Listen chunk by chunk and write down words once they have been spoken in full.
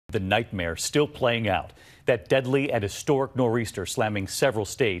The nightmare still playing out. That deadly and historic nor'easter slamming several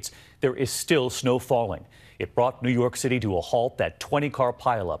states. There is still snow falling. It brought New York City to a halt. That 20-car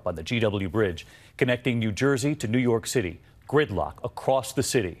pileup on the GW Bridge connecting New Jersey to New York City. Gridlock across the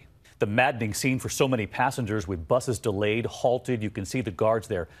city. The maddening scene for so many passengers, with buses delayed, halted. You can see the guards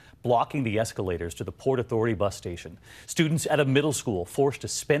there blocking the escalators to the Port Authority bus station. Students at a middle school forced to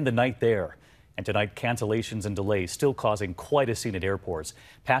spend the night there. And tonight, cancellations and delays still causing quite a scene at airports.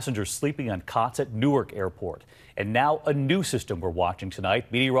 Passengers sleeping on cots at Newark Airport. And now a new system we're watching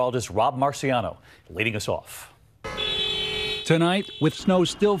tonight. Meteorologist Rob Marciano leading us off. Tonight, with snow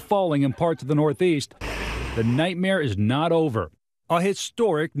still falling in parts of the Northeast, the nightmare is not over. A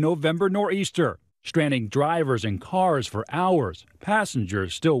historic November nor'easter, stranding drivers and cars for hours,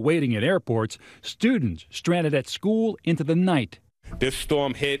 passengers still waiting at airports, students stranded at school into the night. This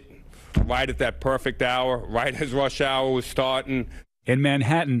storm hit right at that perfect hour, right as rush hour was starting. In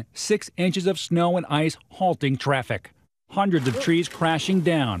Manhattan, 6 inches of snow and ice halting traffic. Hundreds of trees crashing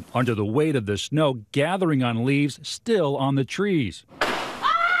down under the weight of the snow gathering on leaves still on the trees.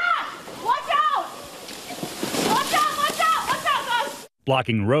 Ah! Watch out! Watch out, watch out, watch out, guys!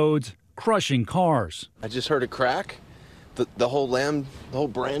 Blocking roads, crushing cars. I just heard a crack. The whole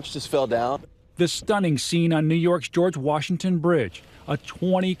branch just fell down. The stunning scene on New York's George Washington Bridge, a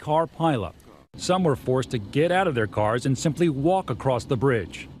 20-car pileup. Some were forced to get out of their cars and simply walk across the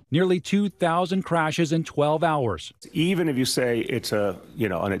bridge. Nearly 2,000 crashes in 12 hours. Even if you say it's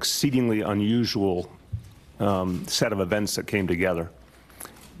an exceedingly unusual set of events that came together,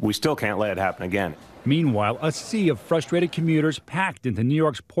 we still can't let it happen again. Meanwhile, a sea of frustrated commuters packed into New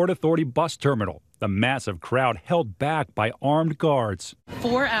York's Port Authority bus terminal. The massive crowd held back by armed guards.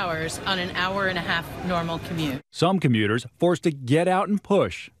 4 hours on an hour-and-a-half normal commute. Some commuters forced to get out and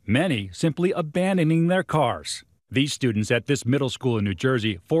push, many simply abandoning their cars. These students at this middle school in New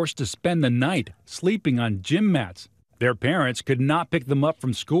Jersey forced to spend the night sleeping on gym mats. Their parents could not pick them up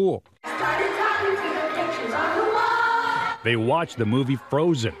from school. They watched the movie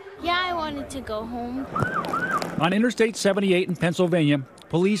Frozen. Yeah, I wanted to go home. On Interstate 78 in Pennsylvania,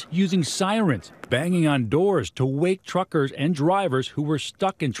 police using sirens, banging on doors to wake truckers and drivers who were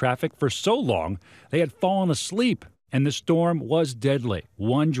stuck in traffic for so long they had fallen asleep. And the storm was deadly.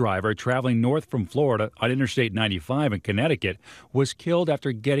 One driver traveling north from Florida on Interstate 95 in Connecticut was killed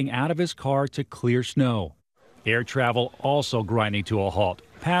after getting out of his car to clear snow. Air travel also grinding to a halt.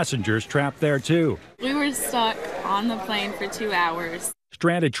 Passengers trapped there too. We were stuck on the plane for 2 hours.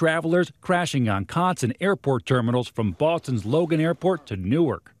 Stranded travelers crashing on cots in airport terminals from Boston's Logan Airport to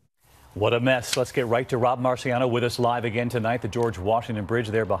Newark. What a mess. Let's get right to Rob Marciano with us live again tonight. The George Washington Bridge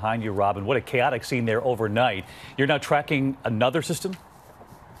there behind you, Robin. What a chaotic scene there overnight. You're now tracking another system?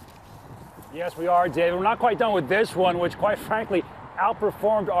 Yes, we are, David. We're not quite done with this one, which quite frankly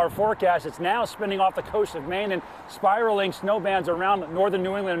outperformed our forecast. It's now spinning off the coast of Maine and spiraling snow bands around northern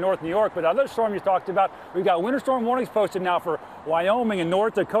New England and North New York. But the other storm you talked about, we've got winter storm warnings posted now for Wyoming and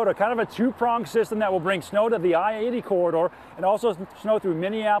North Dakota. Kind of a two-pronged system that will bring snow to the I-80 corridor and also snow through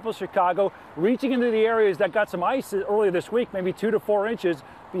Minneapolis, Chicago, reaching into the areas that got some ice earlier this week, maybe 2 to 4 inches.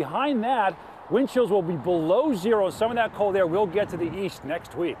 Behind that, wind chills will be below zero. Some of that cold air will get to the east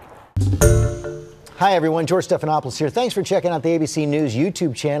next week. Hi everyone, George Stephanopoulos here. Thanks for checking out the ABC News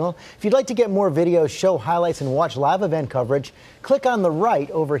YouTube channel. If you'd like to get more videos, show highlights, and watch live event coverage, click on the right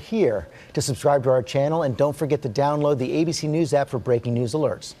over here to subscribe to our channel, and don't forget to download the ABC News app for breaking news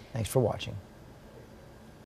alerts. Thanks for watching.